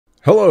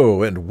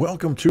Hello and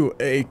welcome to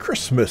a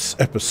Christmas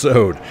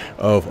episode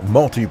of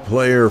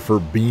multiplayer for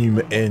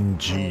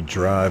BeamNG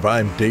Drive.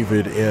 I'm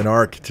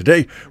davidinark.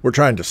 Today we're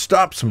trying to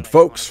stop some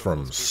folks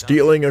from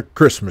stealing a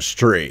Christmas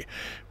tree.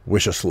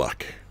 Wish us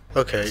luck.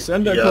 Okay,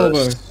 send that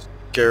Corvo.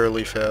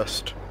 Scarily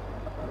fast.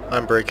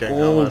 I'm braking.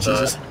 Oh,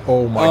 Jesus.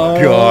 Oh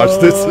my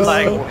gosh, this is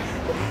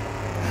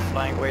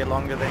flying way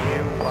longer than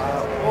you.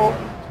 Wow. Oh,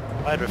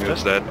 I drifted.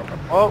 Who's that?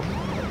 Oh.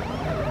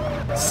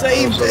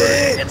 Saved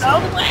it! Get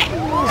out of the way!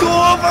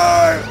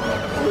 Corvo!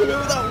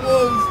 Whoever that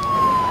was!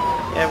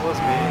 Yeah, it was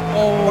me.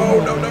 Oh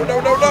no.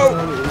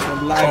 It was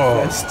from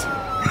Lagfest.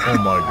 Oh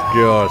my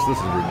gosh, this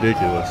is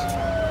ridiculous.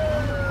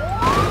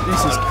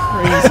 This is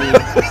crazy.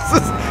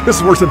 this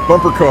is worse than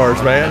bumper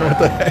cars, man. What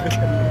the heck?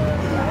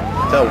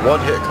 That one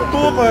hit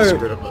completely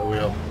screwed up my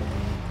wheel.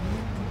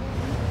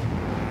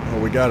 Oh,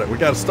 we got it. We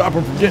got to stop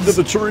them from getting to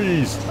the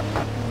trees.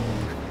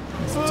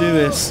 Let's do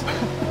this. All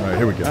right,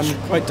 here we go. I'm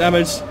quite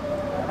damaged.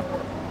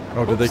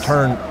 Oh, did they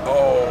turn?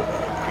 Oh.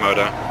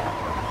 Camodo.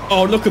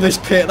 Oh, look at this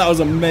pit. That was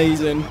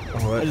amazing.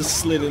 Oh, I just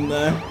slid in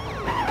there.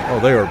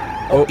 Oh, they are.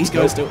 Oh, he's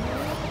going still.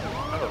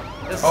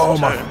 Oh,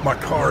 my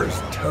car is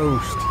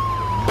toast.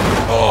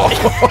 Oh,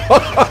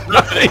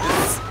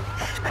 nice.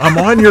 I'm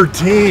on your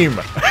team.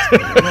 Yeah,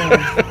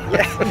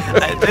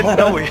 I didn't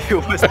know you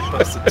were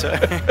supposed to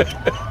turn.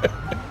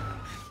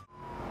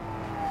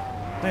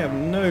 They have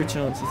no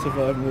chance of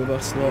surviving with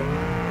us lot.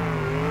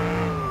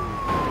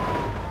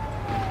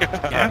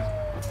 Yeah.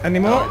 Any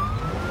more?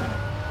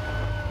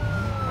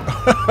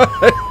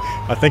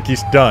 I think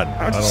he's done.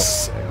 I'm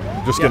just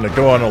gonna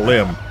go on a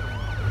limb.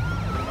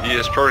 He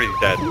is probably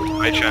dead.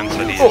 By chance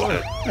that he is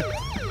dead.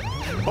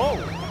 Oh!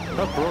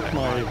 That broke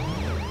my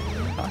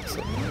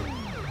axle.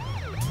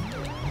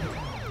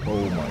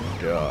 Oh my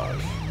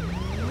gosh.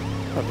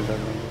 How did I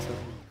run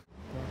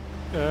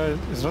this?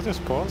 Is that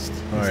just paused?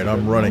 Alright,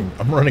 I'm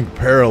running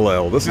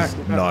parallel. This is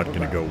not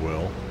gonna go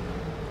well.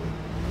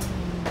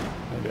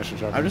 Maybe I should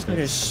drive. I'm just gonna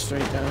go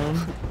straight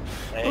down.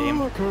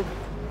 Aim. Oh, cool.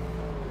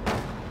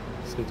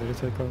 So do you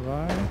take a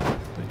ride?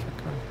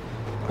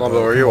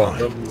 Lombo, are you on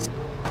them?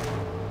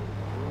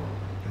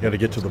 I gotta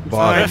get to the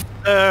bottom.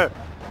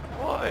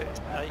 Why?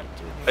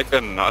 I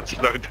cannot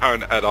slow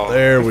down at all.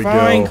 There we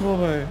Fine, go.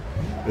 Corvo.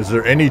 Is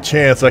there any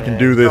chance I can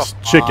do this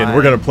chicken?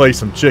 We're gonna play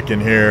some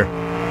chicken here.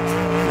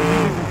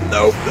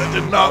 Nope, that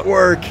did not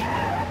work.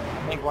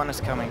 I think one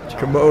is coming.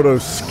 Camodo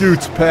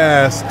scoots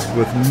past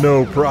with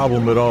no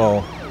problem at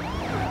all.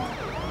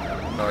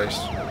 Nice.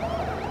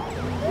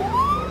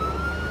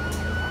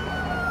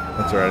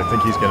 That's alright, I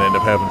think he's gonna end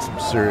up having some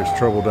serious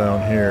trouble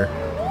down here.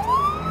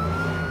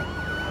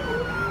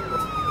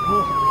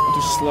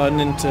 Just sliding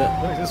into it.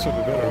 This would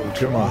be better.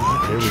 Come on,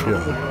 here we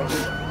go.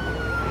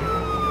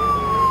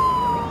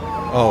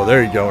 Oh,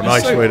 there you go.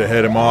 Nice way to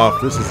head him off.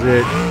 This is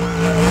it.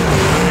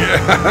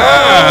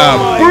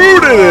 Yeah!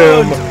 Booted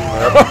him!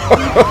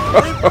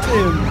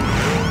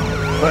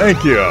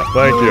 Thank you.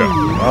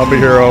 I'll be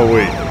here all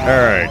week.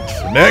 Alright,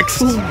 next.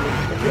 There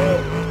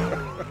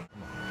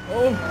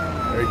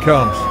he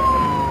comes.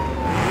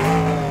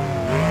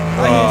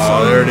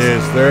 Oh, there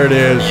it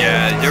is.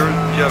 Yeah, you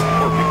have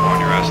 4 people on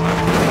your ass now.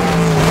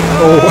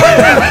 Oh.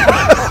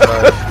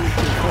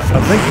 I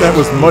think that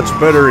was much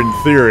better in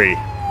theory.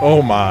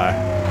 Oh my.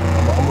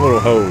 I'm a little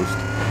hosed.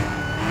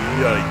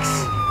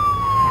 Yikes.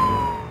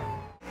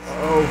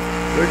 Oh,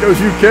 there goes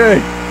UK.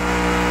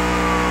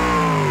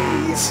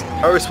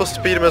 How are we supposed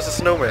to beat him as a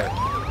snowman?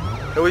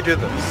 How do we do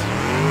this?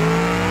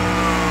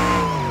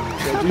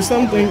 Go do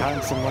something.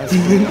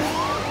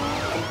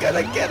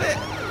 Gotta get it.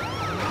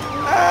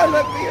 Ah,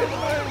 let me in.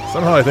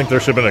 Somehow I think there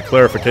should have been a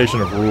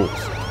clarification of rules.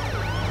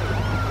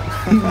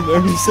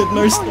 Nobody said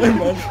no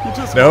snowman.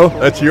 No,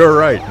 that's your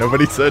right.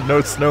 Nobody said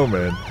no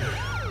snowman.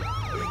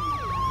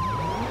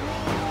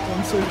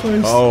 I'm so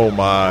close. Oh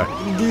my. I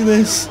can do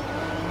this.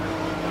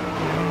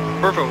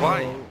 Corvo,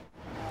 why?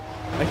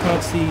 I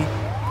can't see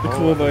the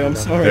Corvo, I'm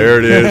sorry. There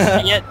it is.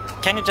 Yeah,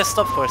 can you just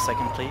stop for a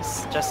second,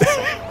 please? Just a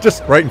second.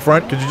 Just right in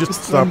front. Could you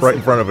just stop right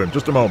in front of him?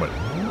 Just a moment.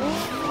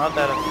 Not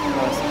that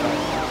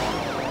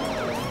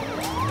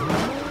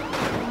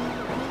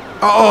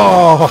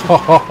Oh!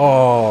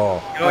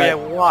 Oh yeah,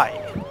 why?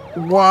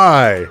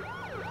 Why?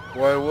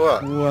 Why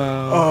what?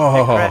 Wow. I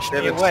Oh! crashed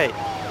me away.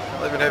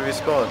 Not even have you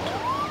spawned.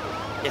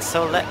 Yeah,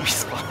 so let me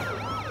spawn.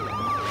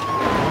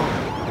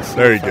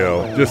 There you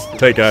go. Just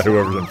take out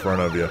whoever's in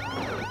front of you.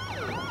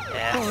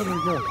 Yeah.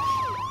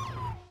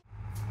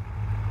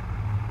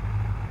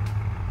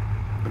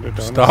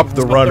 Stop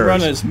the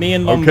runners. Me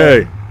and Lombo.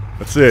 Okay,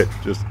 that's it.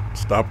 Just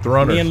stop the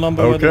runners. Me and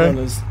Lombo are the Okay.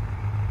 runners.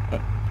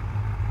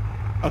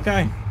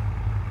 Okay.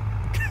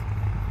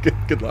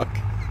 Good luck.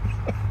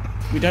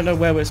 We don't know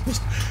where we're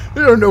supposed to...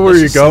 You don't know where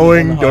you're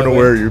going. Don't know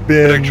where you've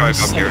Better been. drive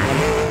up here.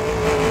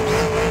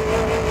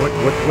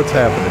 What's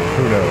happening?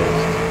 Who knows?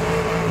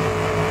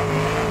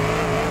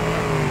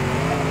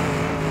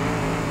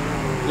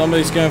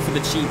 Lombo's going for the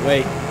cheap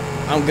way.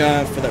 I'm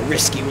going for the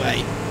risky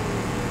way.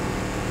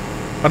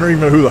 I don't even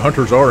know who the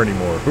hunters are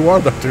anymore. Who are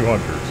the 2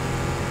 hunters?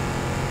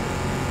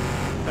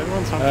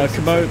 Everyone's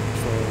Camodo.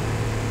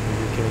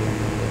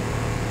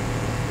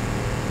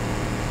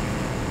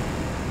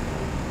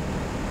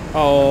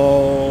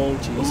 Oh,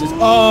 Jesus.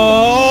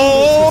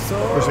 Oh!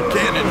 There's a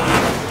cannon.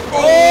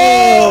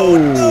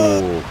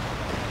 Oh!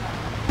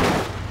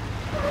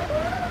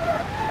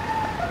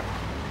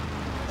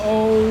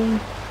 Oh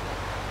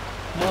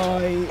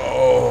my.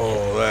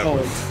 Oh, that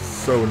was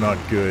so not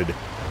good.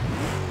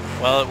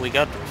 Well, we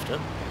got drifted.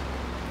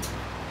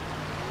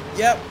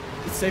 Yep.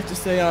 It's safe to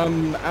say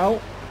I'm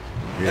out.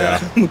 Yeah.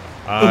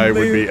 I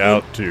would be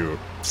out too.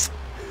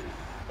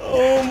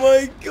 Oh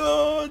my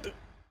god.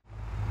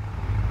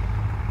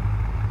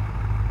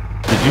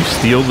 Did you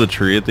steal the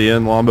tree at the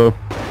end, Lombo?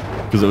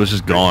 Because it was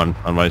just gone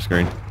on my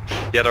screen.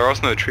 Yeah, there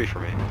was no tree for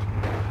me.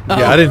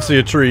 Yeah, I didn't see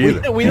a tree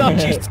either. We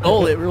thought you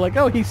stole it. We were like,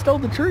 oh, he stole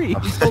the tree.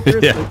 He stole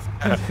Christmas.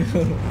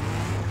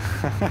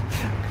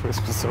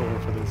 Christmas over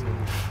for this.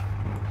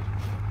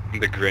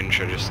 The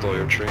Grinch, I just stole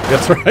your tree.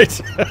 That's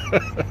right.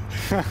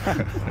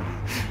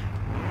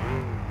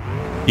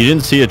 You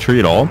didn't see a tree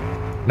at all?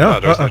 No, No,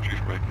 there's no tree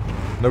for me.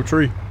 no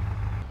tree.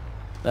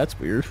 That's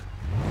weird.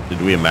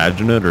 Did we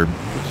imagine it, or?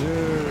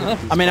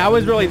 I mean, I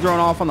was really thrown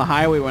off on the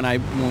highway when I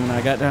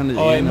got down to the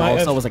end. All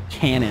I saw was a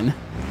cannon.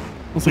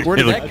 I was like, where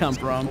did that come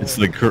from? It's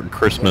the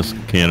Christmas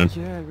cannon.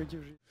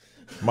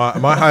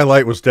 My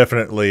highlight was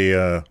definitely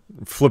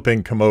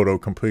flipping Camodo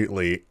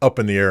completely up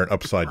in the air and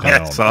upside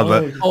down. I saw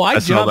that. Oh, I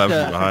saw that jumped,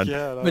 from behind.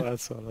 Yeah, no, but- I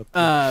saw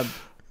that.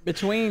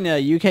 Between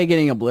UK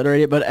getting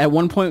obliterated, but at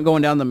one point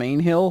going down the main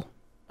hill,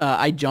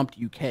 I jumped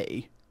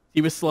UK. He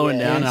was slowing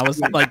down, and I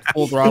was like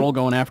full throttle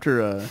going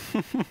after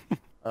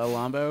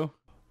Lombo.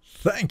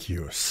 Thank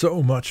you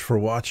so much for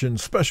watching.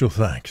 Special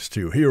thanks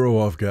to Hero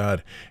of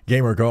God,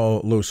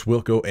 GamerGull,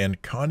 LosWilko,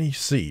 and Connie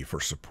C for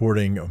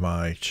supporting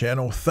my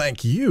channel.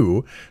 Thank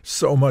you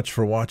so much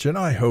for watching.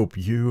 I hope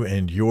you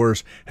and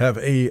yours have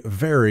a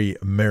very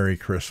Merry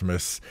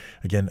Christmas.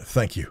 Again,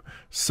 thank you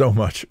so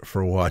much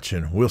for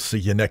watching. We'll see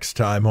you next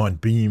time on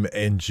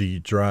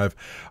BeamNG Drive.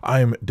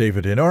 I'm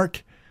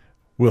davidinark.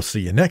 We'll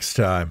see you next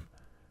time.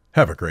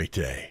 Have a great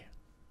day.